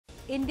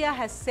India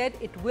has said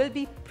it will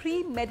be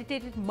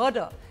premeditated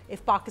murder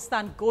if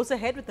Pakistan goes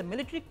ahead with the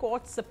military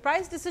court's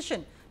surprise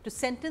decision to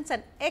sentence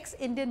an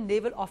ex-Indian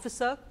naval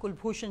officer,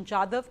 Kulbhushan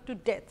Jadhav, to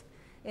death.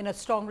 In a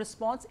strong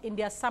response,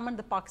 India summoned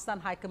the Pakistan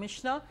High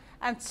Commissioner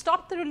and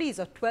stopped the release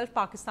of 12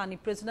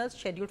 Pakistani prisoners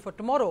scheduled for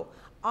tomorrow,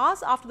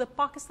 hours after the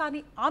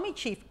Pakistani Army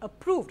Chief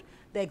approved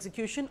the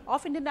execution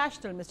of Indian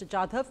national Mr.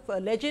 Jadhav for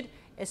alleged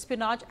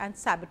espionage and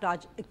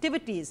sabotage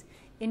activities.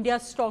 India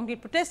strongly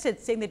protested,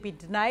 saying they'd been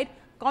denied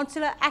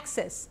consular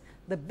access.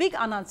 The big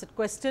unanswered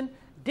question: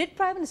 did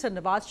Prime Minister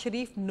Nawaz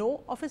Sharif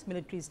know of his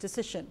military's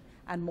decision?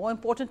 And more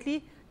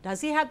importantly,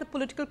 does he have the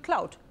political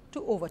clout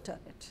to overturn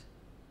it?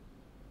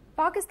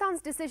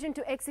 Pakistan's decision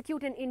to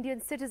execute an Indian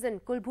citizen,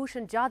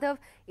 Kulbhushan Jadhav,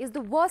 is the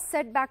worst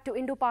setback to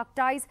Indo-Pak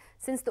ties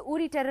since the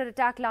Uri terror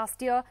attack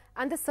last year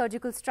and the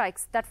surgical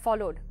strikes that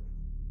followed.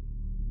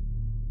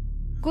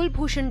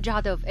 Kulbhushan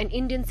Jadhav, an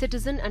Indian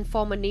citizen and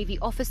former Navy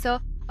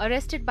officer,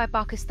 arrested by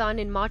Pakistan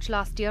in March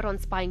last year on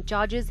spying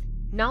charges,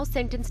 now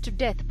sentenced to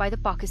death by the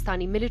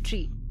Pakistani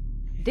military.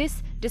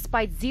 This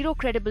despite zero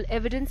credible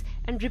evidence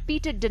and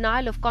repeated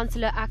denial of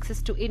consular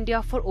access to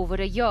India for over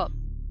a year.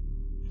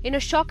 In a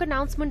shock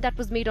announcement that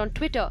was made on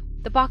Twitter,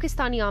 the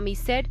Pakistani army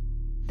said,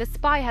 "The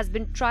spy has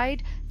been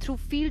tried through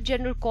Field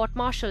General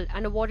Court-Martial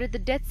and awarded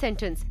the death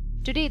sentence.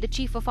 Today, the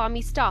Chief of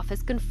Army Staff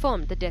has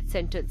confirmed the death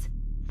sentence."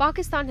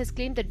 Pakistan has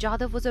claimed that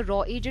Jadhav was a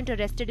raw agent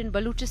arrested in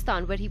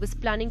Balochistan, where he was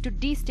planning to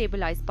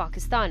destabilize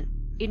Pakistan.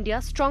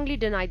 India strongly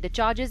denied the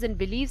charges and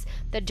believes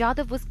that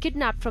Jadhav was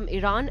kidnapped from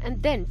Iran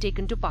and then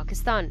taken to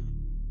Pakistan.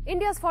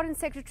 India's Foreign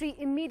Secretary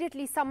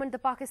immediately summoned the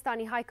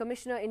Pakistani High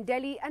Commissioner in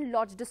Delhi and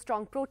lodged a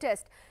strong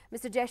protest.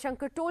 Mr.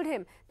 Jaishankar told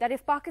him that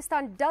if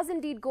Pakistan does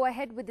indeed go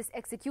ahead with this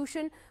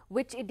execution,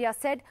 which India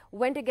said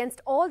went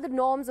against all the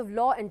norms of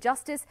law and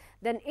justice,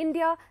 then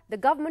India, the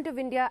government of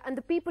India and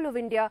the people of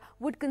India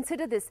would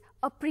consider this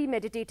a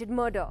premeditated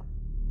murder.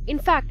 In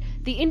fact,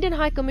 the Indian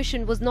High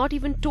Commission was not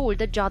even told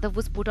that Jadhav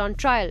was put on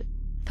trial.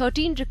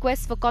 13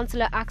 requests for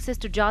consular access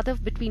to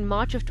Jadhav between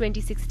March of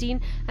 2016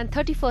 and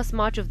 31st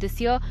March of this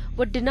year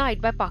were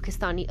denied by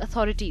Pakistani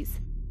authorities.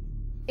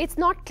 It's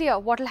not clear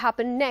what will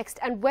happen next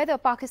and whether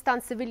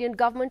Pakistan's civilian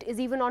government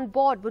is even on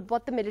board with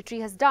what the military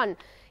has done.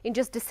 In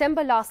just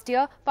December last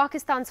year,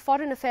 Pakistan's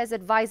Foreign Affairs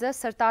Advisor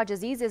Sartaj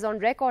Aziz is on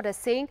record as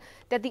saying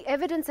that the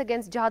evidence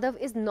against Jadhav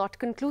is not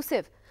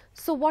conclusive.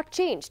 So what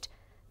changed?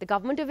 The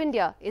government of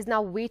India is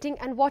now waiting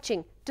and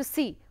watching to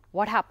see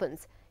what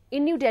happens.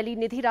 In New Delhi,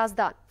 Nidhi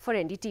Razdan for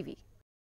NDTV.